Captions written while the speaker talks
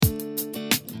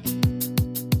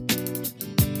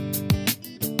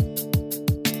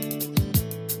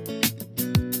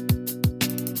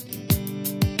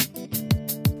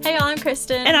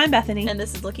Kristen. And I'm Bethany. And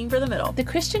this is Looking for the Middle. The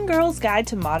Christian Girl's Guide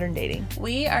to Modern Dating.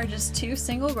 We are just two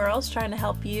single girls trying to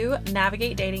help you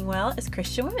navigate dating well as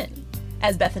Christian women.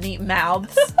 As Bethany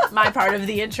mouths my part of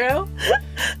the intro.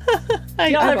 Do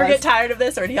y'all ever get tired of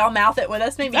this, or do y'all mouth it with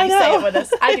us? Maybe you say it with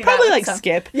us. I do probably that like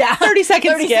skip. Yeah.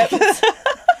 30-second skip. Seconds.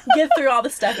 Get through all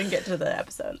the stuff and get to the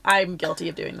episode. I'm guilty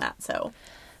of doing that, so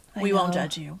we won't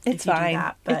judge you. It's if you fine. Do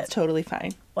that, but it's totally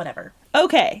fine. Whatever.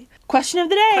 Okay. Question of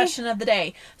the day. Question of the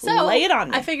day. So lay it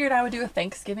on me. I figured I would do a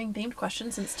Thanksgiving themed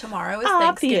question since tomorrow is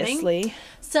Obviously. Thanksgiving.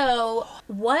 So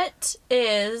what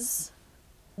is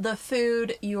the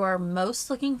food you are most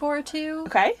looking forward to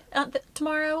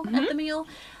tomorrow at the meal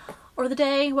or the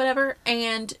day, whatever,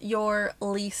 and your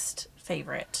least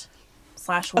favorite /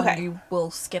 one you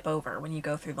will skip over when you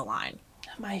go through the line?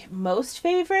 My most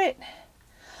favorite?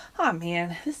 Oh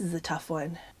man, this is a tough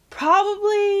one.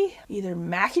 Probably either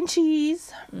mac and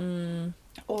cheese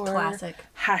or classic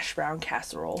hash brown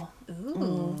casserole.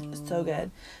 Ooh. So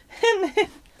good. And then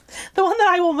the one that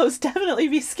I will most definitely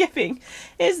be skipping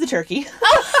is the turkey.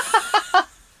 I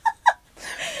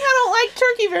don't like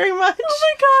turkey very much. Oh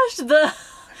my gosh,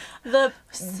 the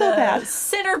bad.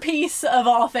 centerpiece of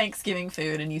all Thanksgiving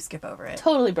food, and you skip over it.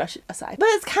 Totally brush it aside. But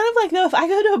it's kind of like, though, if I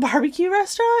go to a barbecue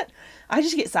restaurant, I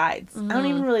just get sides. I don't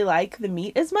even really like the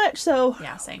meat as much, so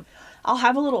Yeah, same. I'll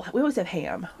have a little, we always have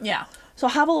ham. Yeah. So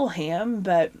I'll have a little ham,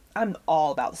 but I'm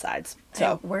all about the sides.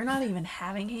 So Hey, we're not even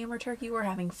having ham or turkey, we're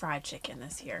having fried chicken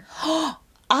this year.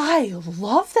 I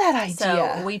love that idea.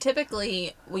 So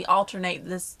we alternate.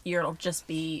 This year it'll just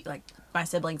be like my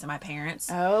siblings and my parents.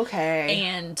 Okay.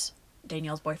 And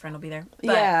Danielle's boyfriend will be there.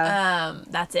 But,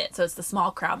 that's it. So it's the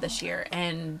small crowd this year.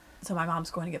 And so my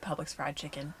mom's going to get Publix fried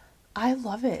chicken. I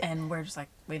love it. And we're just like,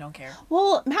 we don't care.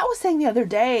 Well, Matt was saying the other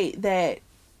day that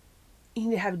you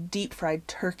need to have deep fried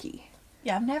turkey.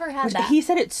 Yeah, I've never had that. He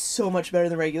said it's so much better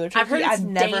than regular turkey. I've heard it's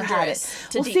never had it.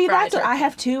 To well, deep see, fry that's what I turkey.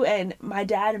 have too, and my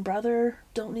dad and brother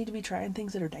don't need to be trying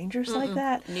things that are dangerous like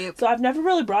that. Nope. So I've never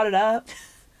really brought it up.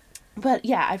 But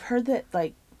yeah, I've heard that,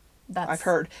 like, I've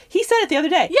heard. He said it the other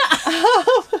day. Yeah.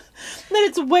 That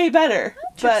it's way better.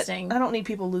 Interesting. But I don't need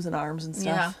people losing arms and stuff.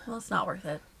 Yeah, well, it's not worth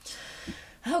it.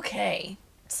 Okay.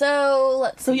 So,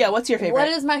 let's see. So, yeah, what's your favorite? What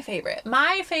is my favorite?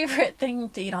 My favorite thing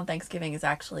to eat on Thanksgiving is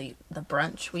actually the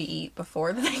brunch we eat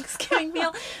before the Thanksgiving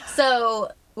meal.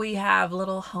 So, we have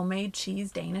little homemade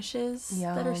cheese danishes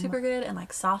that are super good, and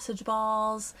like sausage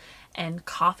balls, and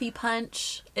coffee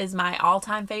punch is my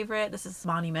all-time favorite. This is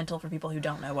monumental for people who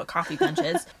don't know what coffee punch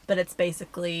is, but it's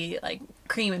basically like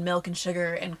cream and milk and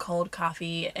sugar and cold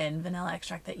coffee and vanilla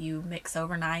extract that you mix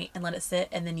overnight and let it sit,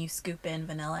 and then you scoop in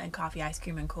vanilla and coffee ice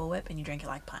cream and Cool Whip, and you drink it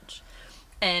like punch.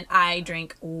 And I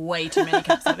drink way too many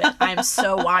cups of it. I'm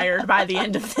so wired by the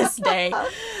end of this day.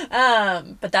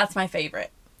 But that's my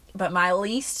favorite. But my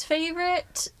least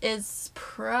favorite is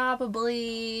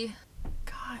probably,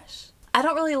 I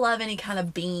don't really love any kind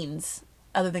of beans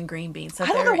other than green beans. So I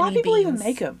don't know why people even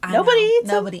make them.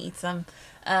 Nobody eats them.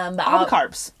 But all the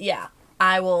carbs. Yeah.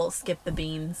 I will skip the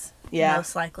beans. Yeah.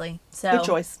 Most likely. So Good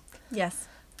choice. Yes.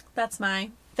 That's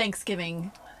my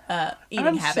Thanksgiving eating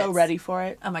I'm habits. so ready for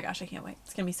it. Oh my gosh, I can't wait.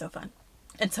 It's going to be so fun.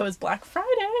 And so is Black Friday.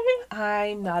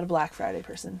 I'm not a Black Friday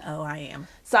person. Oh, I am.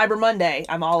 Cyber Monday,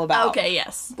 I'm all about. Okay,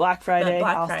 yes. Black Friday,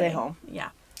 But I'll stay home. Yeah.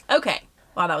 Okay.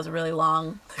 Wow, that was a really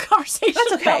long conversation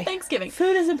That's okay. about Thanksgiving.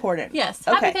 Food is important. Yes.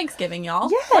 Okay. Happy Thanksgiving,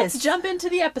 y'all. Yes. Let's jump into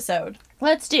the episode.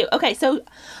 Let's do. Okay, so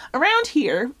around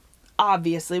here,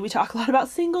 obviously, we talk a lot about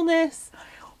singleness.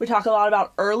 We talk a lot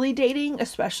about early dating,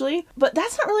 especially. But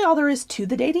that's not really all there is to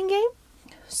the dating game.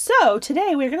 So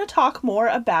today we're going to talk more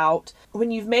about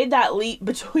when you've made that leap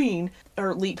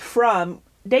from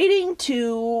dating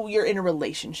to you're in a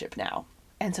relationship now.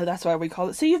 And so that's why we call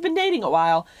it, so you've been dating a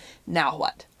while, now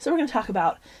what? So we're going to talk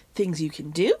about things you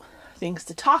can do, things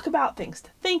to talk about, things to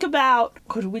think about.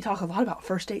 Because we talk a lot about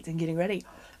first dates and getting ready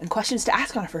and questions to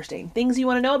ask on a first date. And things you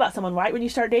want to know about someone right when you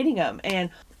start dating them and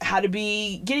how to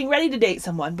be getting ready to date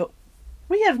someone. But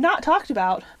we have not talked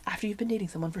about after you've been dating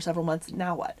someone for several months,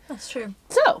 now what? That's true.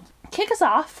 So, kick us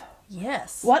off.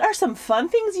 Yes. What are some fun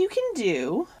things you can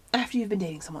do after you've been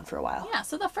dating someone for a while? Yeah,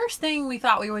 so the first thing we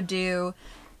thought we would do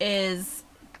is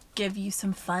give you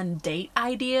some fun date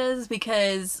ideas,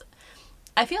 because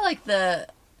I feel like the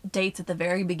dates at the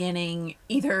very beginning,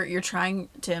 either you're trying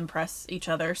to impress each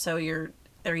other, so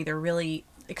they're either really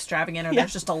extravagant or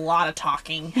there's just a lot of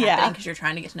talking happening because you're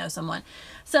trying to get to know someone.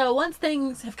 So once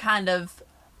things have kind of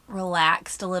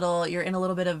relaxed a little, you're in a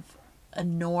little bit of a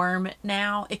norm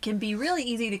now, it can be really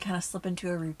easy to kind of slip into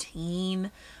a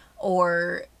routine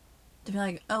or to be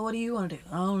like, oh, what do you want to do?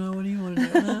 I don't know. What do you want to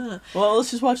do? Well,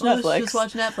 let's just watch Netflix. Let's just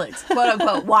watch Netflix. Quote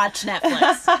unquote, watch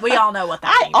Netflix. We all know what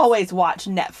that means. I always watch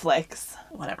Netflix.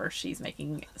 Whatever. She's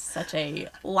making such a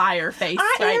liar face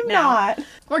I right am now. not.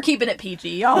 We're keeping it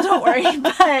PG, y'all. Don't worry.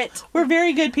 But We're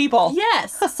very good people.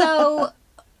 yes. So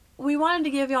we wanted to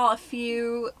give y'all a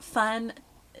few fun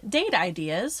date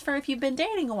ideas for if you've been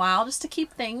dating a while, just to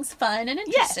keep things fun and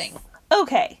interesting. Yes.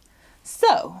 Okay.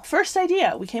 So, first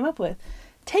idea we came up with,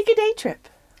 take a day trip.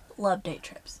 Love date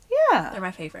trips. Yeah. They're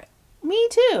my favorite. Me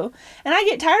too. And I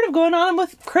get tired of going on them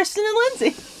with Kristen and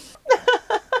Lindsay.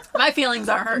 My feelings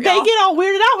aren't hurt, They y'all. get all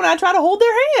weirded out when I try to hold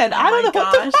their hand. I don't know what the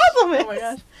problem is. Oh my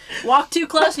gosh. Walk too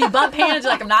close and you bump hands.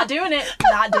 You're like, I'm not doing it.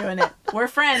 I'm not doing it. We're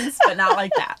friends, but not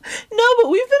like that. No, but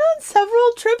we've been on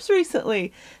several trips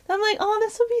recently. I'm like, oh,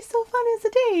 this would be so fun as a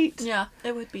date. Yeah,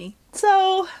 it would be.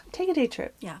 So, take a day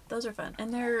trip. Yeah, those are fun.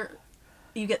 And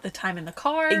you get the time in the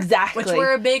car. Exactly. Which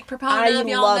we're a big proponent of,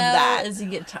 y'all love know. that. Is you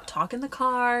get to talk in the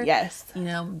car. Yes. You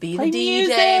know, be Play the DJ,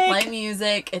 music. play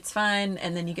music. It's fun.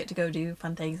 And then you get to go do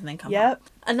fun things and then come Yep. home.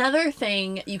 Another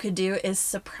thing you could do is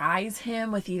surprise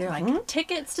him with either like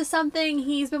tickets to something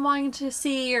he's been wanting to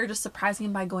see, or just surprising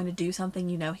him by going to do something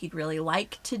you know he'd really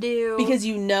like to do. Because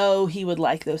you know he would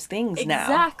like those things now.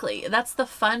 Exactly. That's the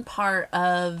fun part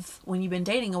of when you've been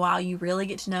dating a while. You really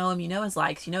get to know him. You know his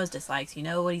likes, you know his dislikes, you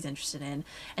know what he's interested in.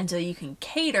 And so you can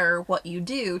cater what you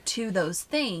do to those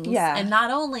things. Yeah. And not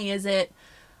only is it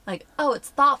like, oh, it's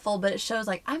thoughtful, but it shows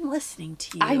like, I'm listening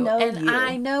to you. I know and you.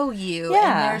 I know you.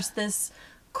 Yeah. And there's this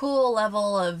cool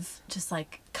level of just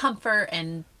like comfort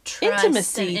and trust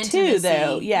Intimacy, and too,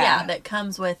 though. Yeah. that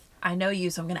comes with, I know you,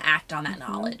 so I'm going to act on that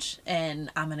knowledge,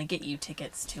 and I'm going to get you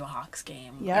tickets to a Hawks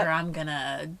game, Yep. or I'm going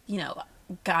to,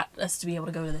 got us to be able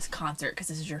to go to this concert because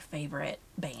this is your favorite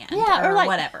band, Yeah, or or like-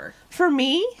 whatever. For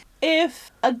me,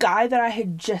 if a guy that I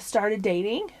had just started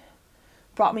dating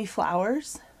brought me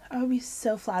flowers, I would be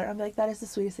so flattered. I'd be like, that is the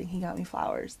sweetest thing. He got me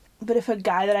flowers. But if a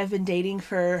guy that I've been dating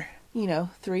for,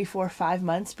 3, 4, 5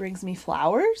 months brings me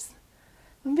flowers,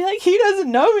 I'd be like, he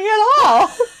doesn't know me at all.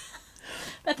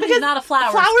 Bethany's not a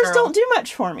flowers girl. don't do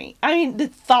much for me. I mean, the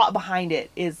thought behind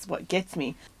it is what gets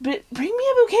me. But bring me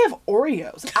a bouquet of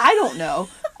Oreos. I don't know.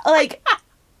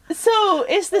 So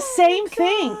it's the same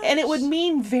thing. And it would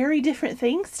mean very different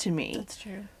things to me. That's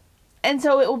true. And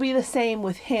so it will be the same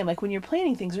with him. Like when you're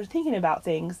planning things or thinking about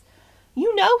things,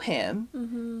 you know him.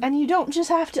 Mm-hmm. And you don't just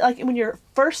have to, like when you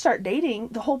first start dating,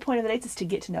 the whole point of the dates is to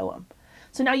get to know him.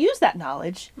 So now use that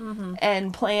knowledge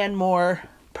and plan more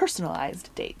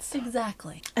personalized dates.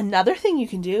 Exactly. Another thing you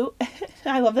can do,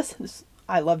 I love this,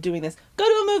 I love doing this, go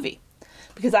to a movie.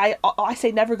 Because I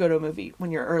say never go to a movie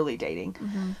when you're early dating.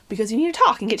 Because you need to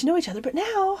talk and get to know each other. But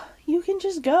now you can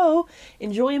just go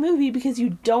enjoy a movie because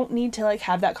you don't need to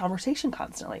have that conversation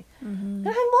constantly. And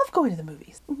I love going to the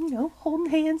movies. Holding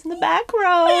hands in the back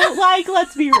row.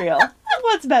 Let's be real.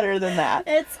 What's better than that?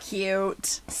 It's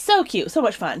cute. So cute. So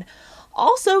much fun.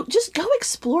 Also, just go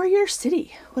explore your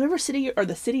city. Whatever city or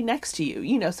the city next to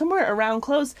you. Somewhere around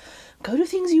close. Go do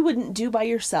things you wouldn't do by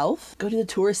yourself. Go to the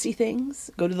touristy things.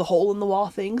 Go to the hole-in-the-wall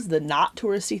things. The not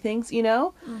touristy things,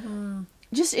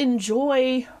 Just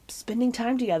enjoy spending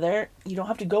time together. You don't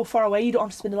have to go far away. You don't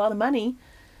have to spend a lot of money.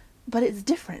 But it's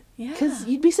different. Yeah. Because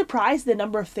you'd be surprised the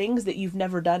number of things that you've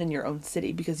never done in your own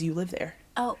city because you live there.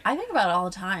 Oh, I think about it all the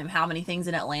time. How many things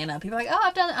in Atlanta? People are like, oh,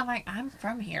 I've done it. I'm like, I'm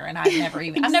from here, and I've never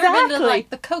even. I've never been to Exactly.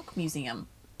 the Coke Museum.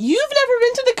 You've never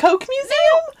been to the Coke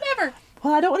Museum? Never.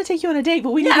 Well, I don't want to take you on a date,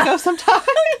 but we need to go sometime.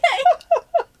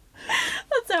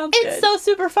 That sounds good. It's so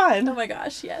super fun. Oh my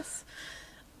gosh, yes.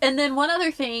 And then one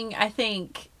other thing I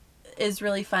think is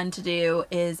really fun to do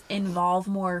is involve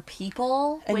more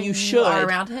people And when you should. are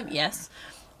around him. Yes.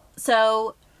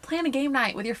 So plan a game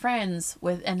night with your friends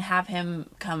and have him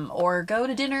come, or go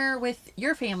to dinner with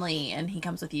your family and he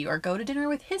comes with you, or go to dinner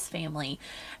with his family,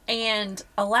 and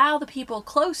allow the people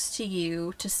close to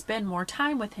you to spend more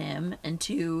time with him and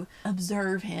to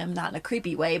observe him, not in a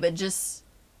creepy way, but just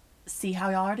see how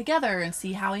y'all are together and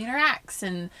see how he interacts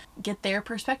and get their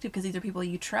perspective, because these are people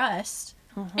you trust.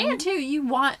 And too, you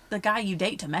want the guy you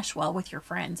date to mesh well with your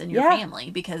friends and your Yeah. family,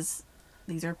 because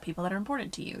these are people that are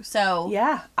important to you. So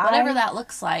Yeah. whatever that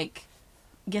looks like,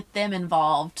 get them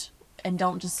involved and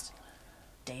don't just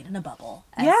date in a bubble.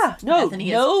 as Yeah. No, Bethany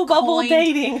has no bubble coined-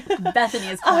 dating. Bethany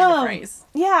has coined the phrase.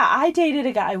 Yeah, I dated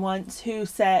a guy once who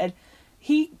said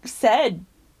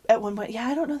at one point, yeah,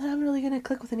 I don't know that I'm really going to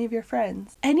click with any of your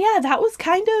friends. And yeah, that was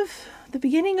kind of the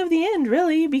beginning of the end,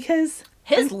 really, because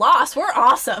His loss, we're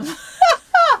awesome.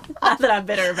 Not that I'm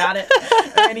bitter about it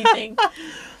or anything.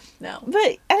 No. But,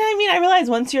 and I mean, I realize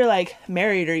once you're, like,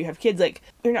 married or you have kids, like,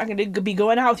 you're not going to be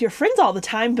going out with your friends all the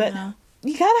time, but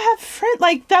you gotta have friends.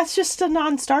 Like, that's just a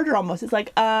non-starter almost. It's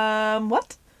like,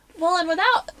 what? Well, and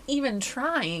without even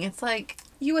trying, it's like,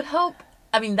 you would hope,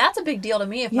 I mean, that's a big deal to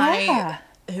me if my,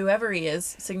 whoever he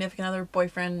is, significant other,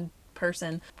 boyfriend,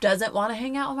 person, doesn't want to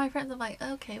hang out with my friends. I'm like,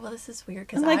 okay, well, this is weird,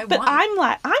 because I'm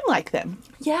like them.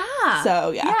 Yeah.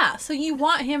 So, yeah. Yeah, so you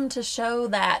want him to show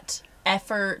that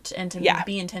effort and to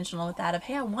be intentional with that of,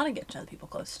 hey, I want to get to other people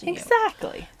close to you.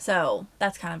 Exactly. So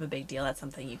that's kind of a big deal. That's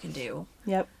something you can do.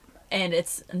 Yep. And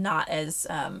it's not as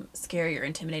scary or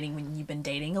intimidating when you've been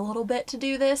dating a little bit to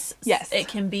do this. Yes. It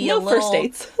can be no a little... first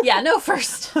dates. Yeah, no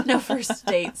first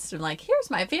dates. I'm like, here's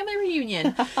my family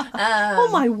reunion. Oh,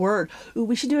 my word. Ooh,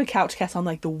 we should do a couch cast on,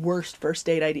 like, the worst first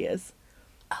date ideas.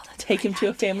 Oh, that's Take him to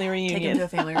a family reunion. Take him to a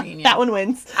family reunion. That one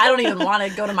wins. I don't even want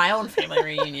to go to my own family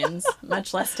reunions,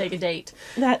 much less take a date.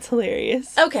 That's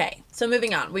hilarious. Okay, so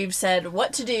moving on. We've said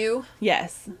what to do.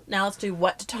 Yes. Now let's do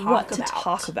what to talk about. What to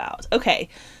talk about. Okay,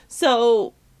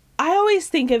 so I always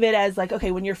think of it as like,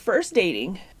 okay, when you're first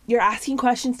dating, you're asking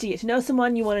questions to get to know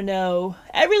someone. You want to know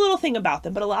every little thing about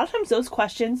them. But a lot of times those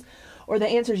questions or the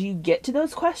answers you get to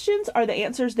those questions are the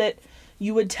answers that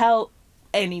you would tell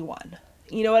anyone.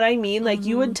 You know what I mean? Like,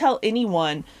 you would tell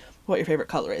anyone what your favorite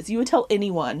color is. You would tell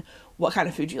anyone what kind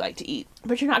of food you like to eat.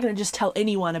 But you're not going to just tell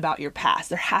anyone about your past.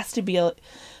 There has to be a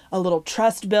little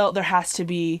trust built. There has to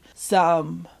be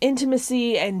some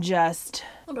intimacy and just...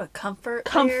 a little bit of comfort.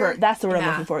 Comfort. That's the word I'm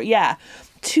looking for. Yeah.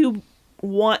 To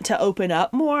want to open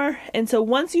up more. And so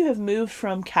once you have moved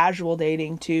from casual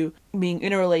dating to being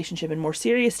in a relationship and more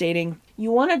serious dating,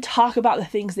 you want to talk about the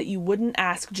things that you wouldn't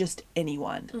ask just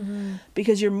anyone. Mm-hmm.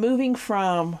 Because you're moving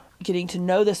from getting to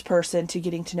know this person to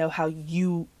getting to know how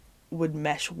you would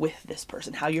mesh with this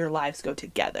person, how your lives go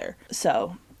together.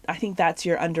 So I think that's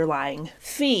your underlying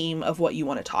theme of what you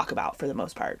want to talk about for the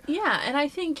most part. Yeah, and I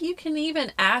think you can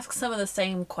even ask some of the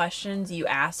same questions you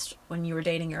asked when you were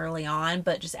dating early on,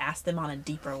 but just ask them on a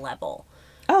deeper level.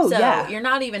 Oh, so yeah. You're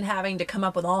not even having to come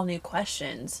up with all new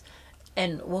questions.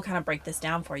 And we'll kind of break this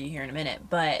down for you here in a minute.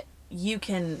 But you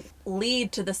can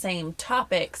lead to the same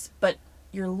topics, but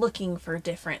you're looking for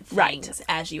different things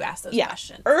as you ask those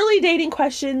questions. Early dating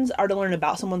questions are to learn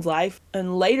about someone's life.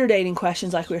 And later dating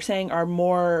questions, like we were saying, are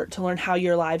more to learn how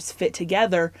your lives fit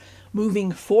together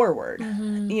moving forward.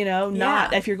 Mm-hmm. You know,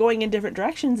 not if you're going in different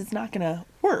directions, it's not going to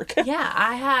work. Yeah,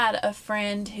 I had a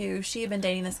friend who she had been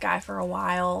dating this guy for a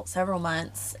while, several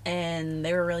months, and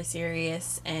they were really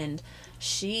serious. And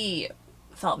she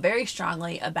felt very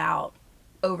strongly about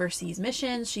overseas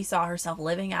missions. She saw herself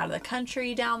living out of the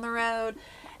country down the road,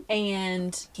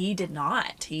 and he did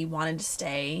not. He wanted to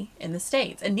stay in the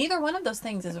States, and neither one of those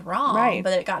things is wrong. Right.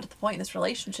 But it got to the point in this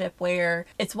relationship where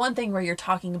it's one thing where you're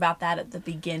talking about that at the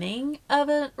beginning of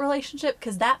a relationship,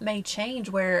 because that may change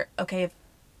where, okay, if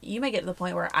you may get to the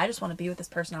point where I just want to be with this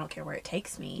person, I don't care where it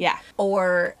takes me. Yeah.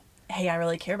 Or, hey, I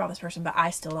really care about this person, but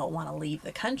I still don't want to leave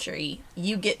the country.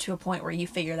 You get to a point where you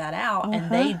figure that out, and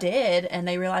they did, and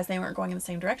they realized they weren't going in the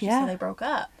same direction, so they broke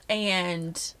up.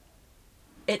 And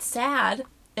it's sad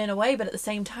in a way, but at the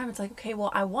same time, it's like, okay,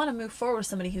 well, I want to move forward with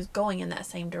somebody who's going in that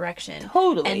same direction.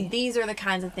 Totally. And these are the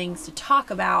kinds of things to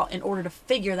talk about in order to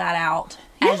figure that out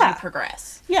as you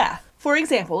progress. Yeah. For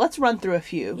example, let's run through a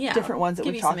few different ones that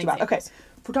we've talked about. Okay.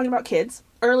 If we're talking about kids,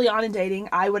 early on in dating,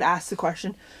 I would ask the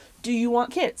question, do you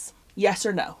want kids? Yes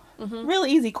or no? Mm-hmm.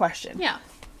 Really easy question. Yeah.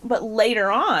 But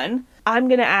later on, I'm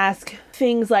going to ask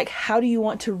things like, how do you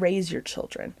want to raise your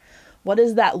children? What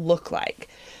does that look like?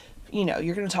 You know,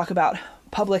 you're going to talk about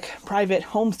public, private,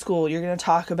 homeschool. You're going to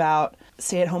talk about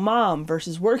stay-at-home mom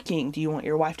versus working. Do you want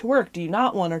your wife to work? Do you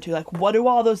not want her to? Like, what do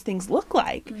all those things look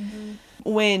like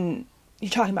when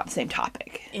you're talking about the same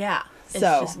topic? Yeah.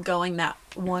 So, it's just going that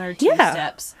one or two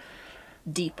steps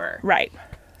deeper. Right.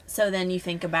 So then you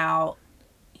think about,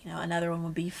 you know, another one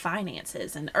would be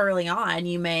finances. And early on,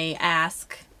 you may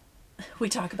ask, we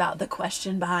talk about the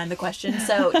question behind the question.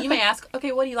 So you may ask,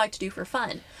 okay, what do you like to do for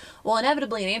fun? Well,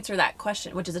 inevitably, to answer that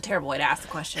question, which is a terrible way to ask the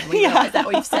question. We realize that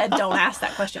we've said don't ask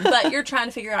that question. But you're trying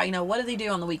to figure out, you know, what does he do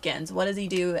on the weekends? What does he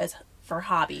do as for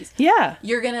hobbies? Yeah.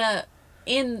 You're going to,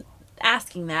 in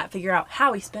asking that, figure out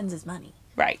how he spends his money.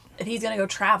 Right. If he's going to go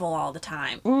travel all the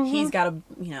time, he's got to,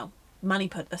 you know, money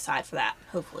put aside for that.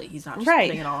 Hopefully he's not just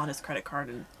putting it all on his credit card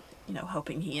and, you know,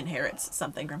 hoping he inherits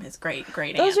something from his great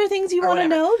aunt. Those are things you want to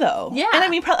know, though. Yeah. And I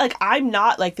mean, like, I'm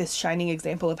not like this shining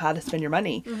example of how to spend your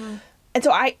money. Mm-hmm. And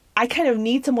so I kind of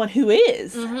need someone who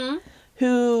is,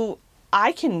 who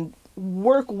I can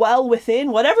work well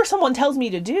within whatever someone tells me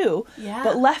to do. Yeah.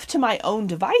 But left to my own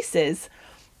devices,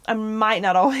 I might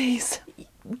not always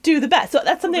do the best. So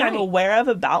that's something I'm Right. aware of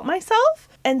about myself.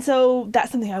 And so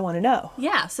that's something I want to know.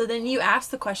 Yeah, so then you ask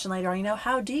the question later on,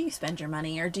 how do you spend your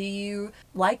money? Or do you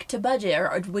like to budget?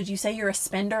 Or would you say you're a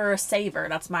spender or a saver?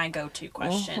 That's my go-to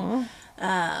question.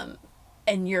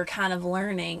 And you're kind of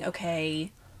learning,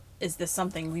 okay, is this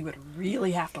something we would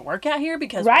really have to work at here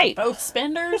because Right. we're both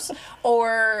spenders?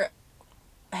 Or,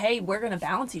 hey, we're going to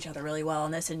balance each other really well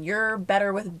in this, and you're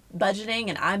better with budgeting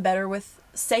and I'm better with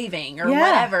saving or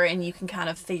whatever, and you can kind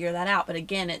of figure that out. But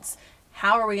again, it's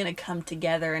how are we going to come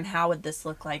together and how would this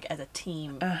look like as a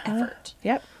team effort?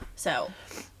 Yep. So,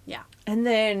 yeah. And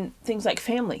then things like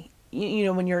family. You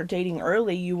know, when you're dating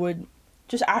early, you would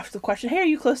just ask the question, hey, are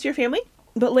you close to your family?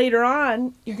 But later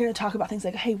on, you're going to talk about things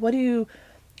like, hey, what do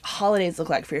holidays look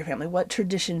like for your family? What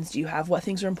traditions do you have? What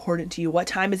things are important to you? What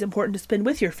time is important to spend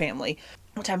with your family?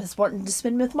 What time is important to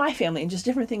spend with my family? And just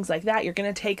different things like that. You're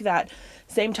going to take that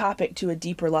same topic to a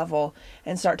deeper level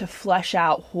and start to flesh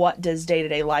out what does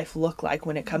day-to-day life look like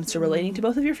when it comes to relating to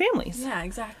both of your families. Yeah,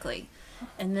 exactly.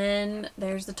 And then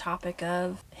there's the topic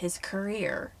of his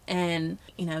career. And,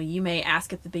 you may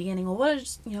ask at the beginning, well,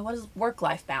 what is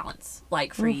work-life balance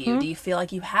like for you? Do you feel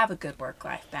like you have a good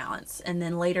work-life balance? And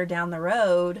then later down the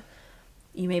road,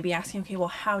 you may be asking, okay, well,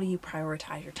 how do you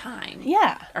prioritize your time?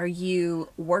 Yeah. Are you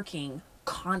working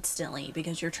constantly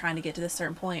because you're trying to get to this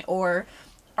certain point? Or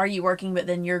are you working, but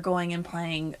then you're going and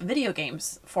playing video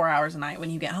games 4 hours a night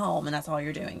when you get home and that's all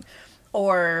you're doing?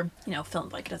 Or, film,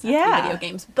 like, it doesn't have to be video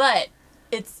games, but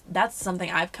that's something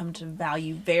I've come to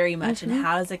value very much. And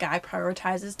how does a guy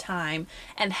prioritize his time,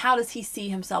 and how does he see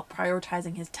himself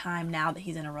prioritizing his time now that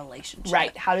he's in a relationship?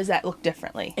 Right. How does that look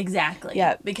differently? Exactly.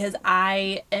 Yeah. Because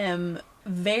I am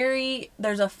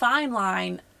there's a fine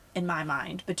line in my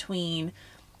mind between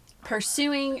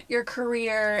pursuing your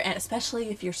career, and especially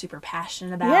if you're super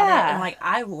passionate about it. And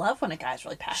I love when a guy's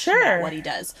really passionate about what he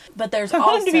does. But there's also,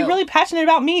 I want him to be really passionate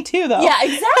about me too, though. Yeah,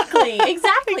 exactly.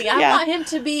 I Yeah. want him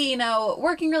to be,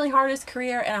 working really hard in his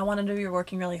career, and I want him to be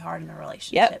working really hard in a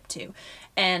relationship too.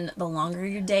 And the longer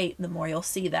you date, the more you'll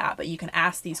see that. But you can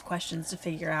ask these questions to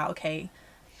figure out, okay,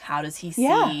 how does he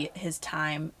see his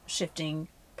time shifting,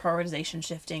 prioritization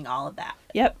shifting, all of that.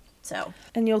 Yep. So,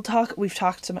 and we've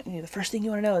talked to the first thing you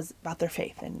want to know is about their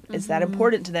faith, and is that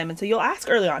important to them? And so you'll ask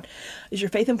early on, is your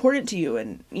faith important to you?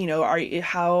 And,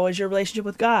 how is your relationship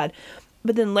with God?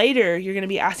 But then later you're going to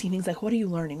be asking things like, what are you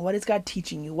learning? What is God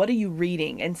teaching you? What are you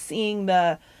reading? And seeing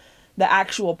the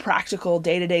actual practical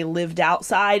day-to-day lived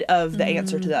outside of the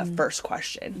answer to that first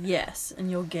question. Yes.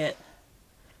 And you'll get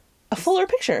a fuller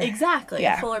picture. Exactly.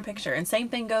 Yeah. A fuller picture. And same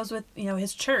thing goes with,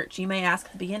 his church. You may ask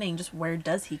at the beginning, just where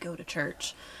does he go to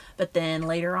church? But then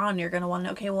later on, you're going to want to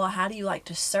know, okay, well, how do you like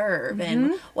to serve?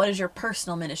 And what does your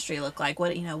personal ministry look like?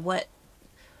 What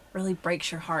really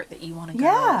breaks your heart that you want to go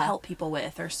help people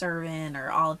with or serve in or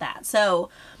all of that? So,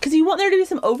 because you want there to be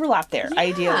some overlap there,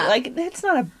 ideally. It's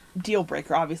not a deal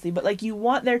breaker, obviously, but you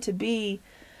want there to be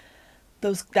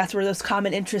that's where those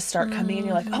common interests start coming in.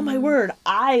 You're like, oh my word,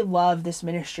 I love this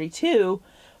ministry too.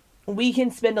 We can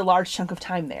spend a large chunk of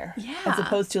time there. Yeah. As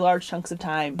opposed to large chunks of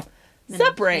time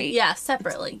separate. Yeah,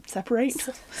 separately. Separating.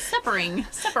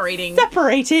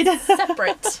 Separated.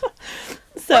 Separate.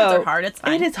 So words are hard. It's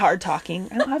fine. It is hard talking.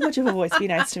 I don't have much of a voice. Be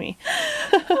nice to me.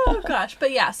 Oh gosh.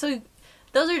 But yeah, so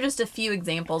those are just a few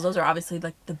examples. Those are obviously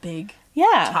the big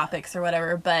topics or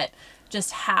whatever, but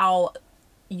just how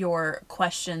your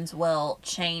questions will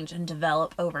change and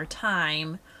develop over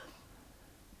time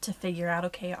to figure out,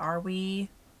 okay,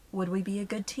 would we be a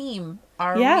good team?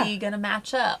 Are we going to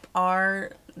match up?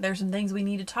 Are there some things we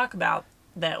need to talk about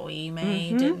that we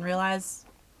may didn't realize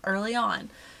early on?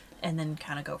 And then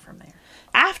kind of go from there.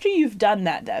 After you've done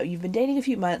that, though, you've been dating a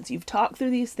few months, you've talked through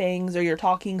these things, or you're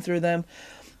talking through them,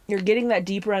 you're getting that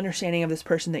deeper understanding of this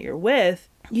person that you're with,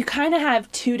 you kind of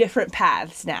have two different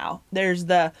paths now. There's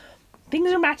the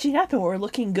things are matching up and we're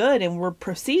looking good and we're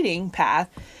proceeding path.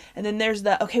 And then there's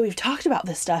the, okay, we've talked about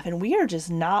this stuff and we are just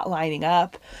not lining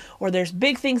up, or there's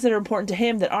big things that are important to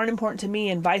him that aren't important to me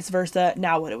and vice versa.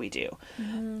 Now what do we do?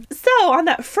 So on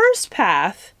that first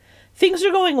path, things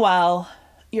are going well.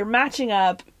 You're matching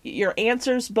up. Your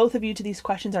answers, both of you, to these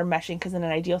questions are meshing, because in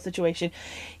an ideal situation,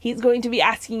 he's going to be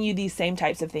asking you these same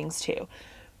types of things too.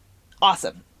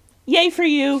 Awesome. Yay for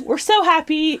you. We're so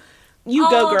happy. You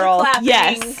go, girl.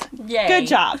 Yes. Yay. Good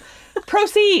job.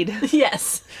 Proceed.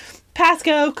 Yes. Pass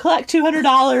go, collect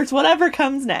 $200, whatever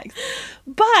comes next.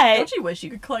 But don't you wish you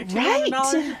could collect $200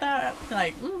 at that?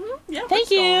 Yeah.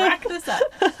 Thank you. Rack this up.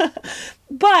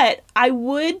 But I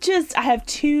have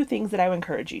two things that I would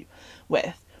encourage you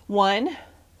with. One,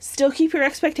 still keep your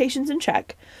expectations in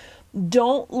check.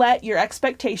 Don't let your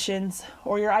expectations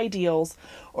or your ideals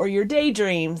or your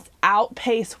daydreams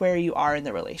outpace where you are in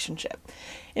the relationship.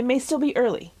 It may still be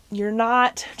early. You're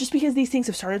not, just because these things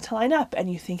have started to line up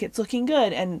and you think it's looking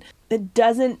good, and it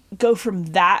doesn't go from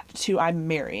that to I'm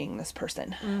marrying this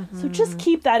person. So just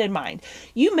keep that in mind.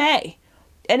 You may,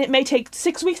 and it may take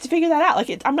 6 weeks to figure that out.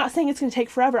 I'm not saying it's going to take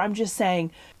forever. I'm just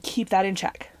saying keep that in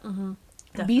check.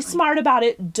 Be smart about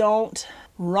it. Don't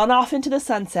run off into the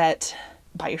sunset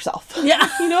by yourself. Yeah.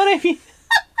 You know what I mean?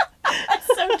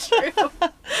 That's so true.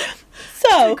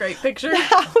 So, a great picture.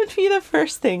 That would be the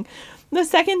first thing. The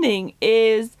second thing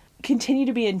is continue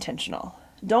to be intentional.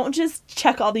 Don't just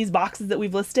check all these boxes that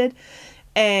we've listed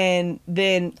and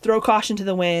then throw caution to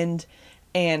the wind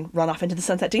and run off into the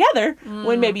sunset together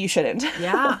when maybe you shouldn't.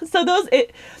 Yeah. So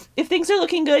if things are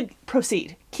looking good,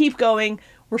 proceed. Keep going.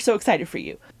 We're so excited for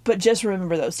you. But just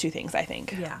remember those two things, I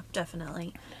think. Yeah,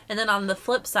 definitely. And then on the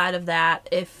flip side of that,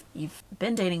 if you've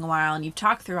been dating a while and you've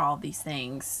talked through all of these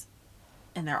things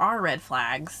and there are red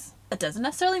flags, it doesn't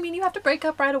necessarily mean you have to break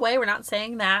up right away. We're not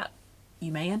saying that.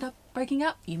 You may end up breaking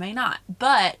up. You may not.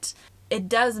 But it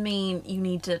does mean you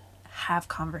need to have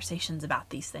conversations about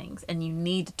these things, and you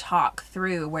need to talk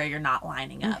through where you're not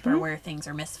lining up or where things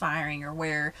are misfiring or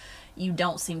where you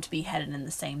don't seem to be headed in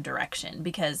the same direction,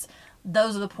 because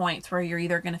those are the points where you're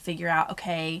either going to figure out,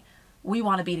 okay, we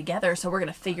want to be together, so we're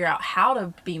going to figure out how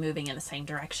to be moving in the same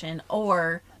direction,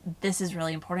 or this is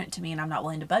really important to me and I'm not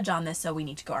willing to budge on this, so we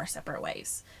need to go our separate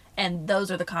ways. And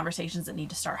those are the conversations that need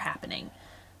to start happening.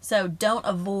 So don't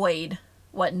avoid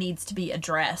what needs to be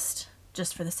addressed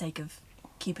just for the sake of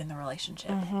keeping the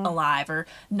relationship alive, or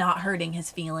not hurting his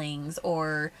feelings,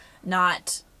 or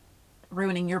not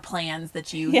ruining your plans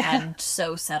that you had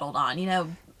so settled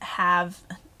on. Have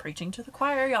preaching to the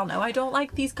choir. Y'all know I don't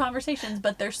like these conversations,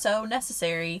 but they're so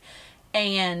necessary.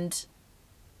 And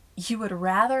you would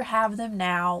rather have them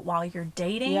now while you're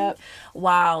dating,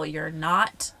 while you're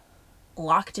not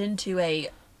locked into a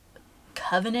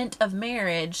covenant of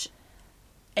marriage,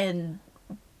 and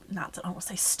not to, I don't want to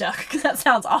say stuck, because that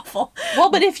sounds awful. Well,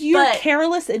 but if you're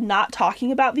careless and not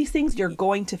talking about these things, you're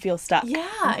going to feel stuck.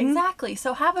 Yeah, exactly.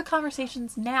 So have the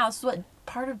conversations now. This is what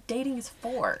part of dating is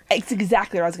for. It's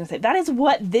exactly what I was going to say. That is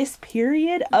what this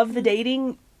period of the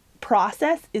dating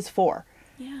process is for.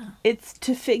 Yeah. It's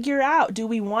to figure out, do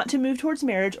we want to move towards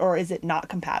marriage, or is it not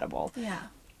compatible? Yeah.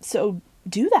 So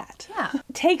do that. Yeah.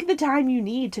 Take the time you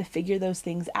need to figure those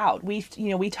things out. We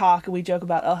talk and we joke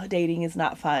about, oh, dating is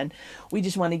not fun. We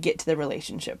just want to get to the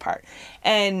relationship part.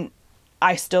 And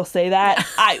I still say that.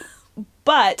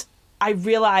 But I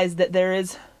realize that there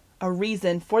is a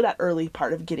reason for that early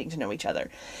part of getting to know each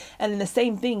other. And in the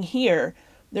same thing here,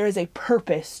 there is a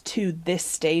purpose to this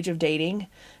stage of dating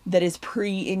that is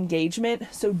pre-engagement.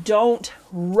 So don't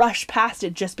rush past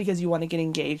it just because you want to get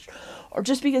engaged or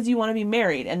just because you want to be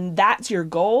married. And that's your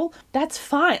goal. That's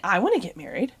fine. I want to get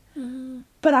married,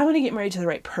 but I want to get married to the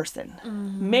right person.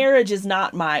 Marriage is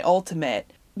not my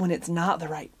ultimate when it's not the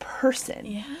right person.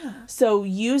 Yeah. So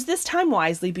use this time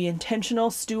wisely, be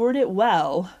intentional, steward it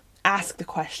well, ask the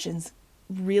questions,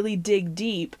 really dig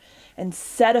deep, and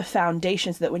set a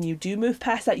foundation so that when you do move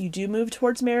past that, you do move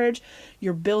towards marriage,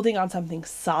 you're building on something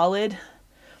solid,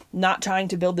 not trying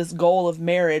to build this goal of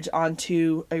marriage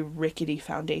onto a rickety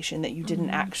foundation that you didn't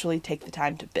actually take the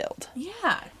time to build.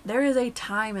 Yeah. There is a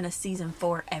time and a season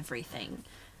for everything.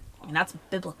 I mean, that's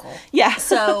biblical. Yeah.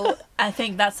 So I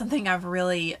think that's something I've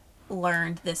really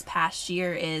learned this past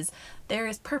year is there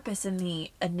is purpose in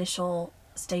the initial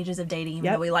stages of dating,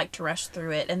 even though we like to rush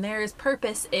through it. And there is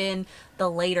purpose in the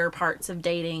later parts of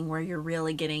dating where you're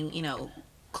really getting,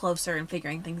 closer and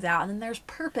figuring things out. And then there's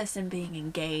purpose in being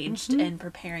engaged and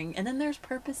preparing. And then there's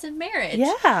purpose in marriage.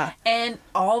 Yeah. And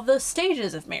all the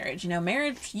stages of marriage.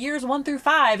 Marriage years 1 through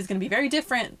 5 is going to be very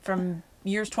different from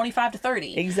years 25 to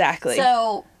 30. Exactly.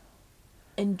 So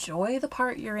enjoy the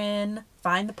part you're in.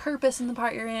 Find the purpose in the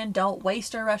part you're in. Don't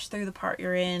waste or rush through the part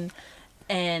you're in.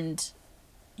 And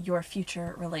your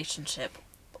future relationship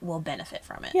will benefit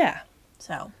from it. Yeah.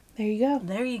 So there you go.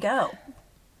 There you go.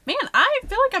 Man, I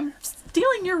feel like I'm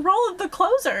stealing your role of the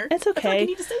closer. It's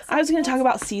okay. I was going to talk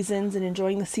about seasons and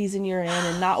enjoying the season you're in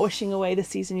and not wishing away the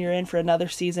season you're in for another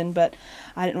season, but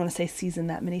I didn't want to say season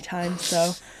that many times,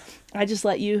 so I just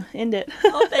let you end it.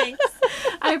 Oh, thanks.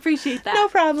 I appreciate that. No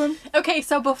problem. Okay,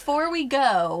 so before we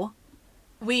go,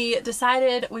 we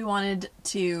decided we wanted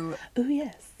to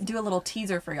do a little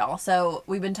teaser for y'all. So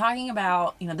we've been talking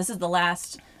about, this is the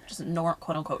last just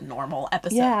quote unquote normal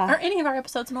episode. Yeah. Are any of our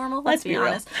episodes normal? Let's be real.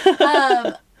 honest.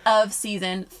 of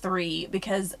season 3,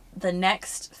 because the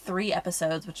next 3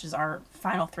 episodes, which is our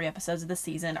final 3 episodes of the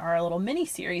season, are a little mini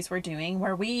series we're doing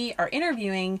where we are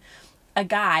interviewing a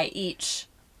guy each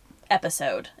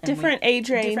episode. Different age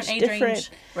range, different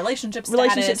relationship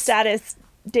status,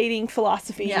 dating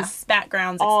philosophies,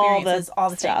 backgrounds, experiences, all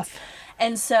the stuff. things.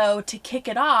 And so to kick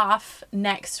it off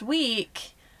next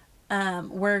week,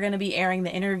 we're going to be airing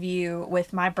the interview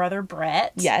with my brother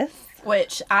Brett. Yes.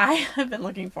 Which I have been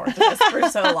looking forward to this for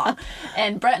so long.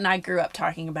 And Brett and I grew up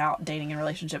talking about dating and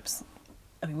relationships.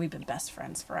 I mean, we've been best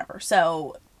friends forever.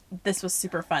 So this was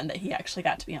super fun that he actually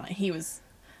got to be on it. He was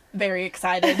very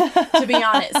excited to be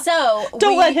on it. So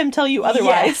don't let him tell you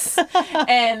otherwise. Yes.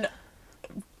 And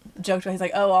joked about, he's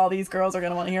like, oh, all these girls are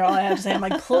going to want to hear all I have to say. I'm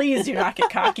like, please do not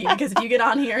get cocky, because if you get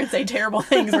on here and say terrible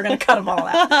things, we're going to cut them all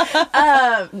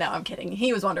out. No, I'm kidding.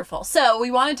 He was wonderful. So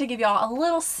we wanted to give y'all a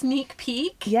little sneak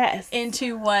peek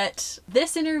into what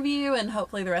this interview and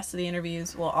hopefully the rest of the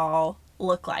interviews will all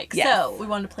look like. Yes. So we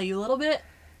wanted to play you a little bit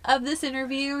of this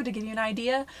interview to give you an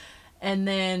idea and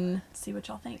then see what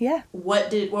y'all think. Yeah.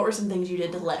 What were some things you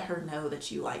did to let her know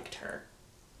that you liked her?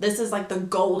 This is like the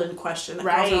golden question.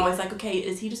 Girls are always like, okay,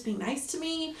 is he just being nice to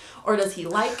me? Or does he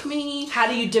like me? How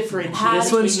do you differentiate?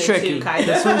 This one's tricky.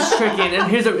 This one's tricky.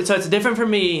 And so it's different for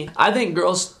me. I think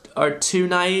girls are too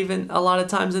naive a lot of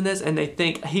times in this, and they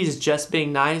think he's just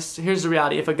being nice. Here's the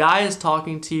reality. If a guy is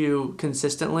talking to you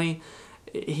consistently,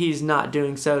 he's not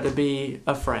doing so to be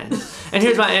a friend. And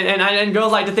here's and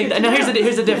girls like to think that. Now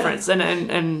here's the difference.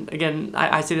 And again,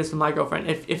 I see this with my girlfriend.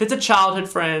 If it's a childhood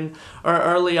friend or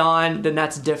early on, then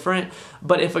that's different.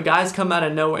 But if a guy's come out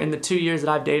of nowhere, in the 2 years that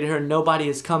I've dated her, nobody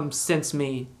has come since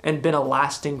me and been a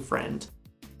lasting friend.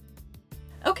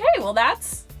 Okay, well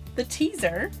that's the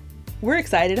teaser. We're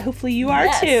excited. Hopefully you are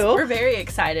too. We're very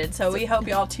excited. So we hope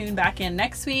y'all tune back in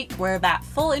next week where that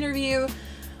full interview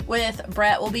with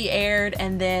Brett will be aired,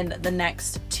 and then the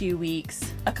next 2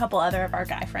 weeks, a couple other of our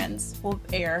guy friends will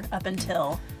air up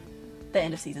until the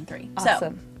end of season 3.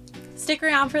 Awesome. So stick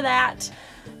around for that.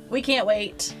 We can't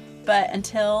wait. But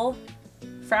until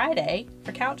Friday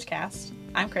for Couchcast,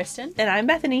 I'm Kristen. And I'm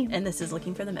Bethany. And this is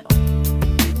Looking for the Middle.